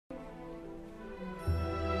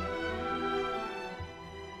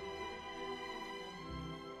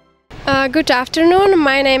Good afternoon,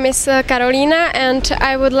 my name is Karolina and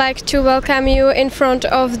I would like to welcome you in front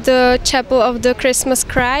of the Chapel of the Christmas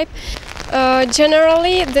Scribe.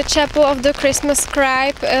 Generally, the Chapel of the Christmas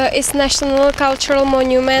Scribe is national cultural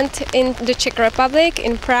monument in the Czech Republic,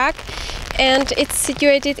 in Prague, and it's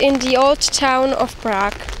situated in the old town of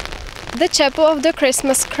Prague. The Chapel of the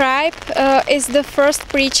Christmas Scribe is the first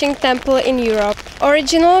preaching temple in Europe.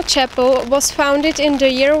 Original chapel was founded in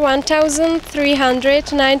the year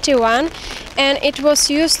 1391 and it was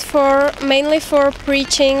used mainly for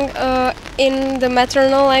preaching in the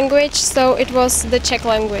maternal language, so it was the Czech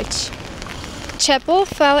language. Chapel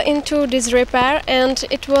fell into disrepair and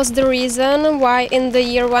it was the reason why in the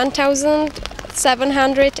year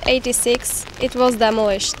 1786 it was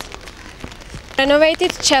demolished.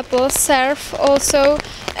 Renovated chapels serve also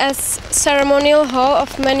as ceremonial hall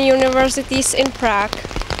of many universities in Prague.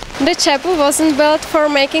 The chapel wasn't built for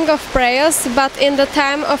making of prayers, but in the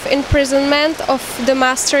time of imprisonment of the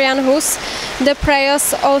master Jan Hus, the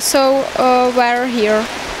prayers also were here.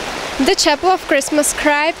 The Chapel of Christmas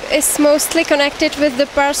Scribe is mostly connected with the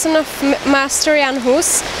person of Master Jan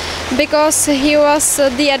Hus, because he was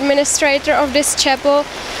the administrator of this chapel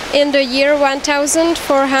in the year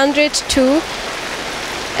 1402,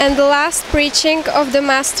 and the last preaching of the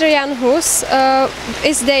Master Jan Hus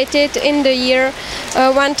is dated in the year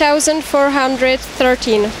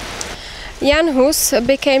 1413. Jan Hus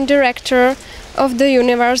became director of the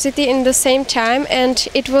university in the same time, and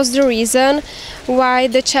it was the reason why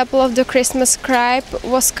the Chapel of the Christmas Scribe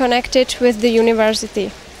was connected with the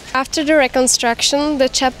university. After the reconstruction, the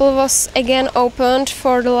chapel was again opened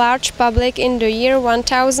for the large public in the year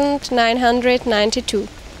 1992.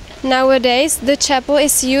 Nowadays, the chapel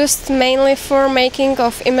is used mainly for making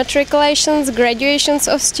of immatriculations, graduations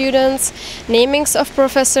of students, namings of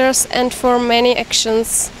professors, and for many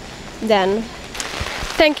actions then.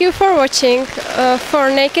 Thank you for watching.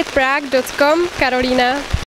 For nakedprague.com, Karolina.